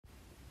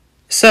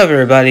Sup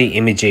everybody,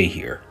 MJ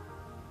here.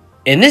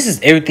 And this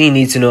is everything you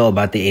need to know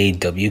about the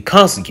AEW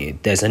console game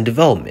that's in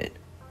development.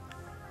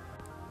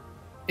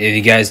 If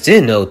you guys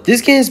didn't know, this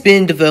game has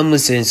been in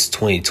development since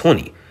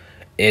 2020.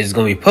 It is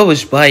going to be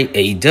published by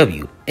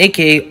AEW,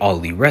 aka All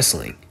Elite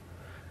Wrestling.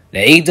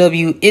 Now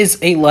AEW is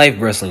a live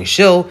wrestling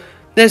show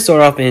that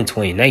started off in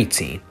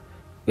 2019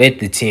 with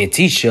the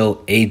TNT show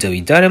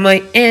AEW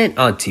Dynamite and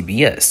on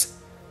TBS.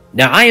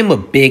 Now, I am a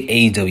big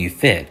AEW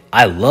fan.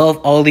 I love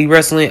All Elite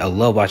Wrestling. I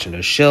love watching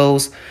their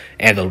shows.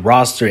 And the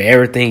roster,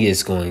 everything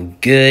is going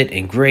good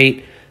and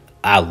great.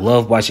 I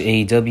love watching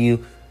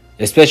AEW,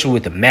 especially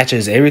with the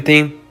matches and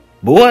everything.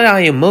 But what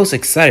I am most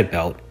excited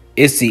about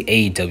is the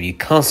AEW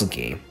console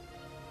game.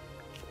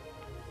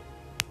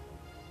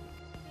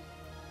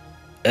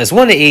 As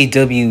one of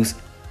AEW's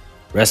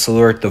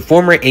wrestler, the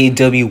former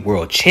AEW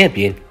World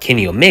Champion,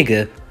 Kenny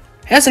Omega,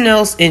 has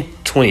announced in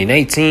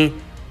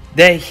 2019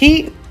 that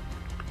he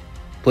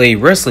play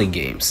wrestling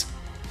games,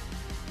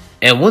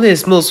 and one of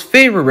his most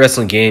favorite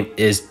wrestling games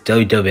is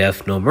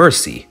WWF No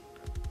Mercy.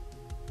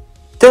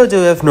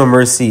 WWF No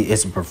Mercy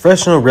is a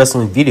professional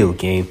wrestling video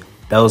game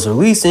that was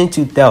released in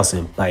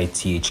 2000 by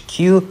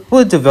THQ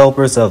with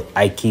developers of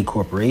IK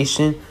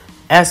Corporation,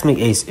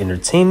 Asmik Ace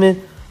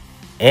Entertainment,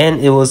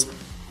 and it was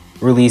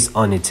released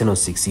on Nintendo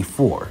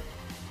 64.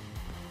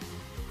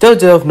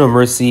 WWF No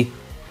Mercy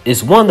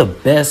is one of the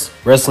best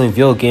wrestling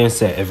video games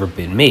that have ever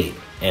been made,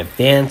 and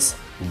fans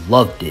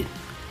loved it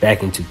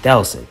back in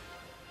 2000.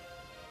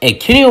 And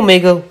Kenny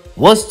Omega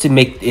wants to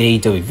make the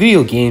AEW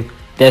video game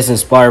that's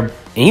inspired,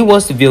 and he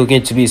wants the video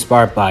game to be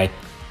inspired by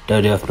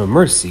WWF No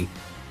Mercy,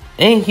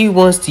 and he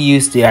wants to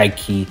use the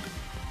IK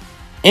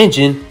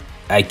engine,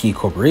 IK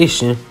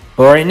Corporation,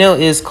 but right now it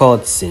is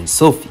called Sin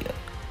Sophia.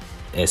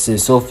 At Sin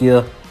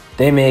Sophia,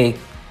 they make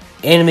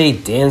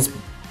anime dance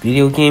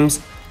video games,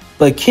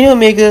 but Kenny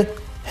Omega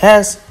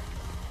has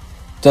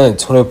done a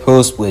Twitter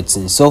post with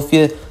Sin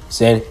Sophia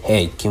saying,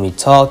 "Hey, can we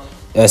talk?"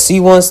 as he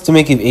wants to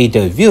make an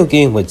AEW video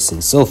game with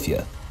Sin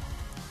Sophia.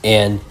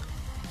 And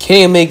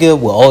Kenny Omega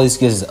will always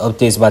give us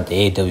updates about the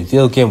AEW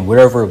video game.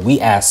 Wherever we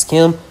ask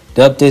him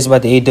the updates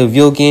about the AEW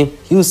video game,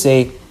 he will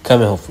say,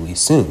 coming hopefully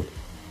soon.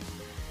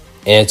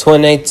 And in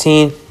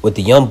 2019, with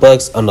the Young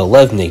Bucks on the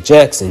left, Nick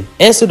Jackson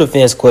answered the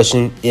fans'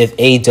 question if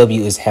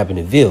AEW is having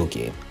a video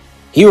game.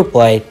 He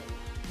replied,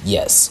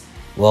 yes.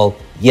 Well,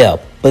 yeah,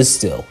 but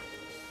still.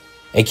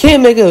 And Kenny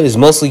Omega is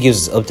mostly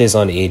gives us updates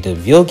on the AEW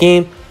video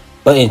game.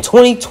 But in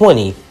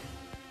 2020,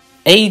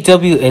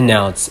 AEW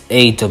announced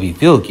AEW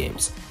video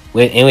games,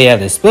 and we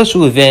had a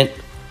special event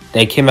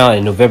that came out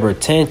in November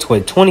 10,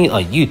 2020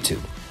 on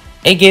YouTube.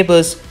 It gave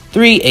us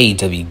 3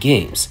 AEW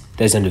games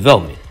that's in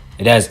development.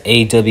 It has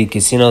AEW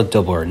Casino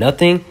Double or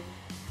Nothing,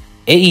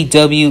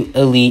 AEW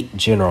Elite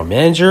General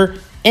Manager,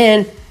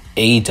 and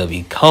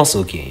AEW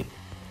Console Game.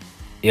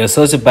 It was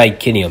hosted by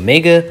Kenny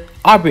Omega,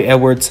 Aubrey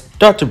Edwards,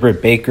 Dr.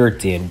 Britt Baker,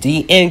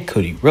 DMD, and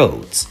Cody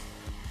Rhodes.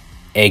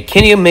 And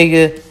Kenny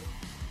Omega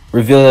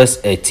revealed us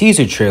a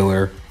teaser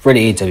trailer for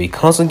the AEW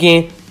console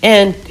game,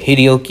 and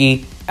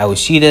Hideyoki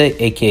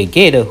Awashida, aka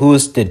Gata, who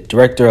is the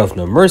director of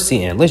No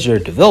Mercy and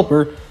legendary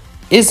developer,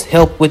 is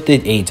helped with the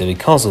AEW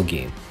console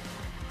game.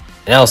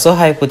 And I was so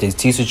hyped with this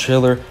teaser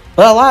trailer,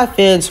 but a lot of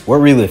fans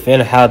weren't really a fan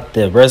of how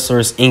the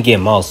wrestlers'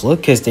 in-game models look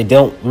because they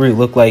don't really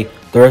look like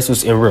the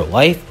wrestlers in real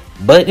life,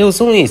 but it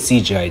was only a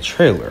CGI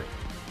trailer.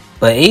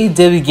 But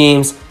AEW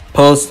Games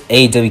posts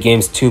AEW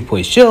Games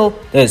 2.0 show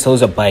that is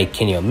hosted by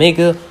Kenny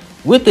Omega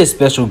with a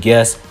special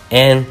guest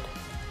and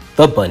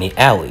the Bunny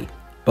Alley.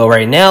 But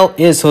right now it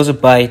is hosted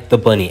by the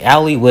Bunny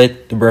Alley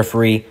with the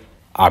referee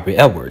Aubrey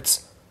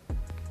Edwards.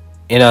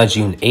 And on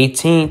June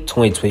 18,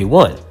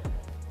 2021,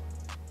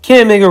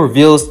 Kenny Omega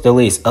reveals the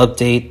latest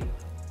update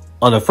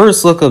on the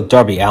first look of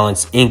Darby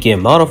Allin's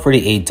in-game model for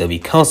the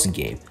AEW console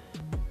game.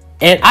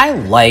 And I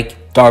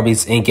like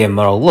Darby's in-game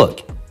model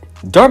look.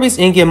 Darby's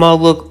in-game model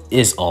look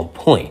is on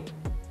point.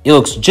 It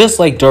looks just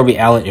like Darby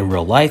Allin in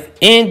real life,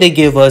 and they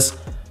give us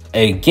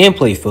a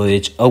gameplay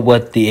footage of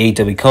what the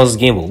AEW console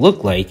game will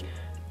look like,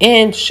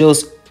 and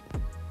shows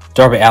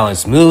Darby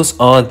Allin's moves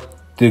on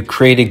the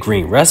created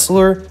Green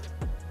Wrestler.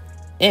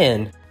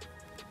 And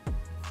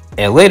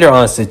later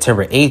on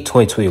September 8,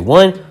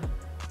 2021,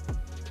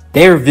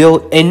 they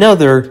revealed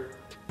another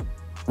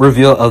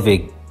reveal of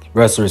a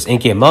wrestler's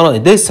in-game model,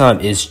 and this time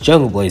is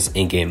Jungle Boy's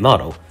in-game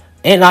model.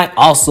 And I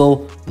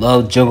also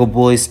love Jungle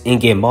Boy's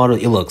in-game model.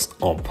 It looks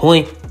on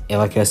point, and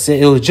like I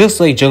said, it was just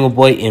like Jungle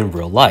Boy in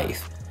real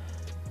life.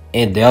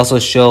 And they also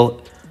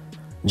show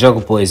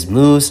Jungle Boy's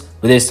moves,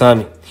 but this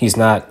time he's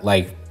not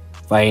like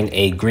fighting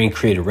a green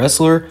created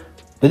wrestler,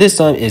 but this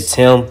time it's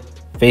him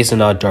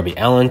facing out Darby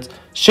Allin,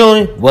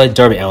 showing what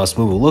Darby Allin's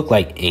move will look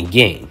like in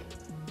game.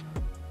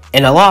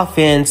 And a lot of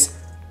fans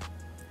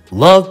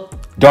love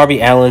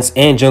Darby Allin's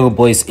and Jungle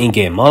Boy's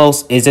in-game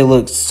models, as they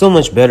look so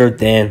much better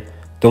than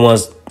the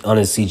ones on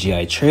the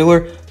CGI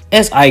trailer,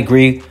 as I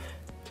agree,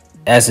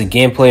 as the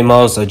gameplay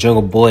models of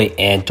Jungle Boy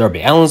and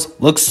Darby Allin's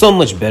look so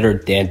much better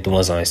than the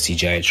ones on a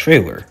CGI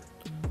trailer.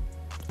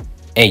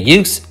 And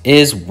Yuke's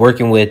is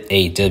working with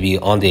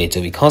AEW on the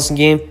AEW console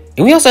game,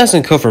 And we also have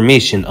some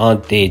confirmation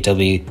on the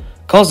AEW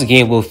console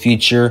game will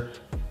feature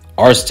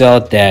art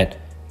style that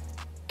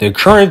the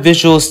current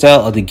visual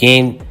style of the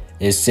game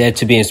is said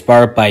to be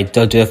inspired by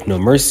WWF No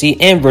Mercy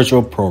and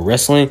Virtual Pro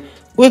Wrestling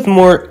with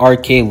more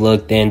arcade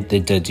look than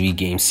the WWE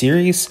game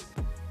series.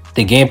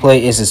 The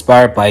gameplay is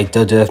inspired by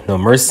WWF No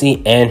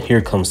Mercy and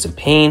Here Comes the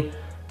Pain.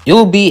 It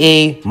will be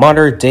a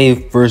modern day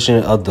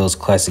version of those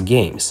classic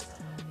games,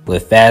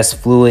 with fast,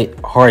 fluid,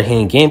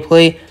 hard-hitting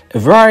gameplay, a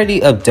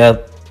variety of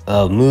depth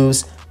of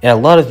moves, and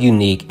a lot of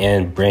unique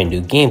and brand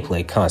new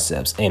gameplay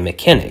concepts and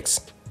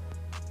mechanics.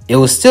 It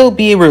will still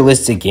be a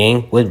realistic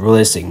game with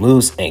realistic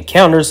moves and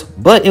counters,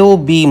 but it will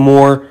be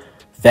more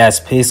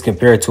fast-paced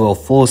compared to a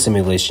full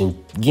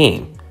simulation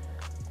game.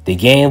 The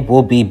game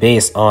will be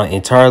based on an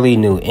entirely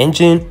new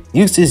engine,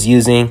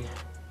 using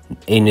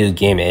a new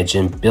game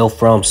engine built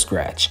from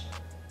scratch.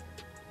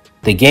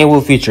 The game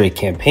will feature a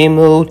campaign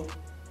mode.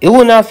 It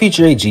will not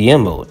feature a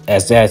GM mode,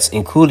 as that's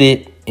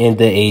included in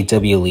the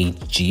AEW Elite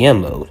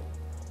GM mode.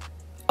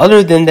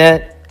 Other than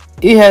that,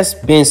 it has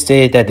been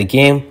stated that the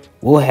game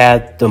will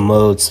have the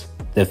modes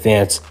the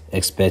fans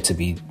expect to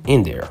be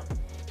in there.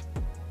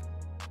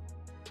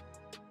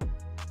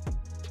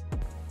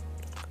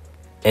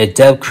 A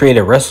depth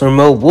creative wrestler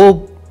mode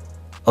will,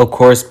 of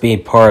course, be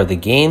part of the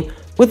game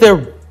with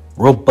a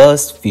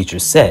robust feature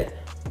set.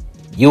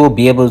 You will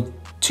be able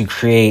to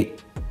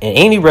create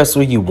any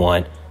wrestler you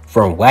want,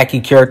 from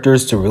wacky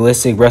characters to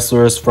realistic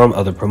wrestlers from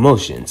other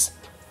promotions.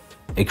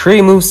 A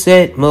creative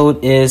moveset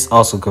mode is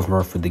also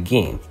confirmed for the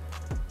game.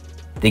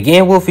 The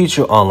game will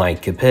feature online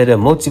competitive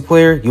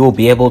multiplayer. You will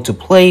be able to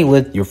play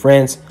with your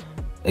friends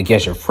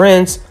against your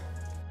friends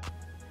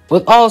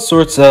with all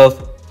sorts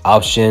of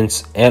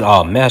options and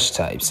all match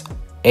types.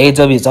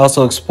 AEW is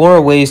also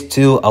exploring ways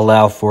to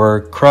allow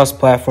for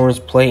cross-platform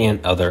play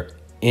and other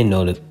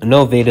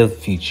innovative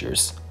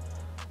features.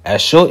 As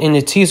shown in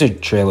the teaser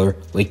trailer,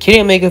 with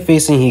Kenny Omega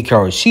facing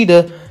Hikaru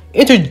Shida,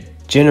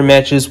 intergender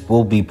matches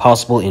will be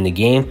possible in the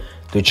game.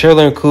 The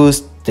trailer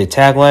includes the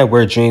tagline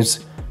 "Where dreams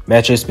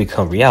matches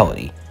become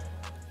reality."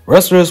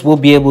 Wrestlers will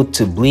be able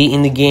to bleed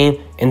in the game,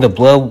 and the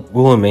blood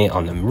will remain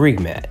on the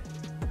ring mat.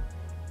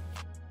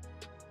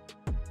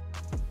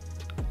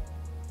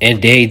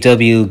 And the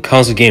AEW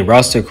console game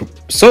roster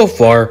so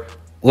far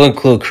will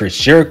include Chris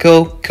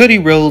Jericho, Cody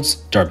Rhodes,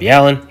 Darby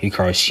Allin,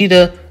 Hikaru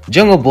Shida,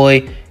 Jungle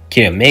Boy,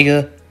 Kenny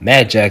Omega,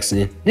 Matt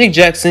Jackson, Nick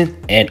Jackson,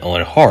 and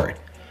Owen Hart,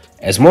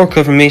 as more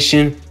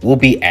confirmation will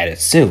be added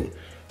soon,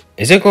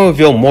 as they're going to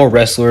reveal more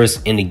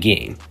wrestlers in the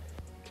game.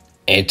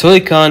 And Tony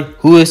Khan,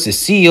 who is the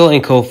CEO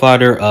and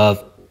co-founder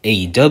of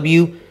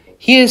AEW,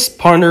 he is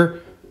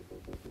partnered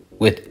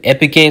with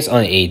Epic Games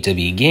on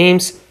AEW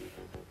games,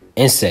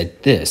 and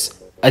said this: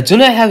 "I do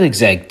not have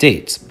exact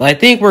dates, but I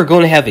think we're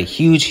going to have a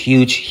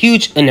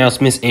huge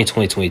announcements in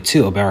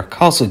 2022 about our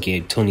console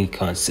game," Tony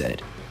Khan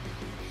said.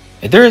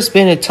 And there has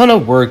been a ton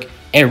of work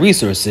and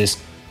resources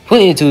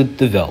put into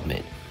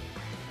development,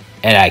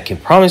 and I can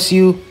promise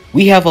you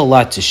we have a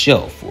lot to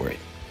show for it.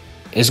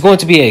 It's going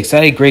to be an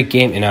exciting, great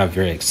game, and I'm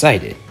very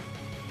excited.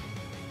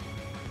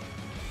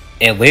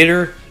 And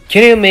later,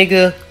 Kenny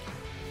Omega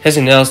has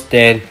announced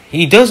that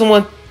he doesn't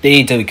want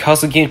the AEW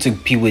console game to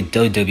compete with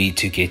WWE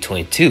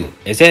 2K22,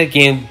 as that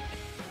game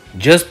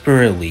just been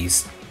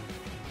released,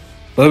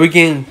 but we're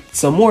getting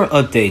some more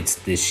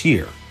updates this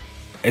year,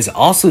 as it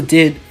also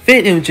did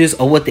fan images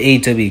of what the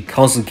AEW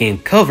console game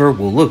cover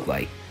will look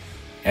like.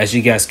 As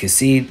you guys can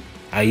see,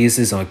 I use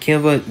this on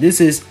Canva. This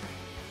is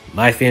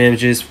my fan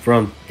images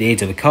from the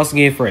AEW console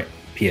game for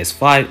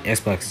PS5,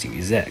 Xbox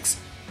Series X.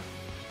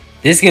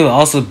 This game will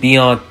also be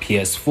on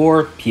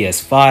PS4,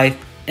 PS5,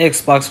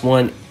 Xbox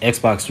One,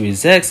 Xbox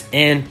Series X,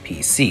 and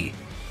PC.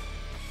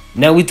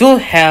 Now, we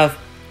don't have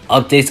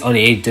updates on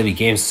the AEW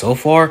game so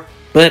far,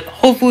 but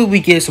hopefully we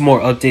get some more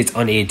updates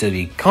on the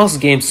AEW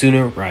console game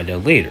sooner rather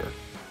than later.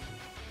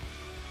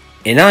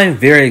 And I'm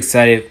very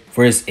excited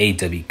for this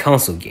AEW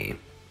console game.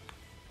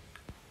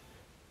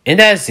 And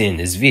that's the end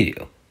of this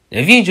video. Now,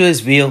 if you enjoyed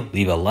this video,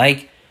 leave a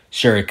like,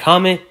 share a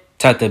comment,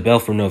 tap the bell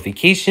for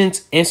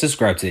notifications, and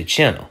subscribe to the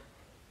channel.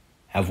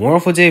 Have a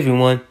wonderful day,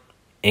 everyone,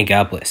 and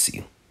God bless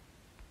you.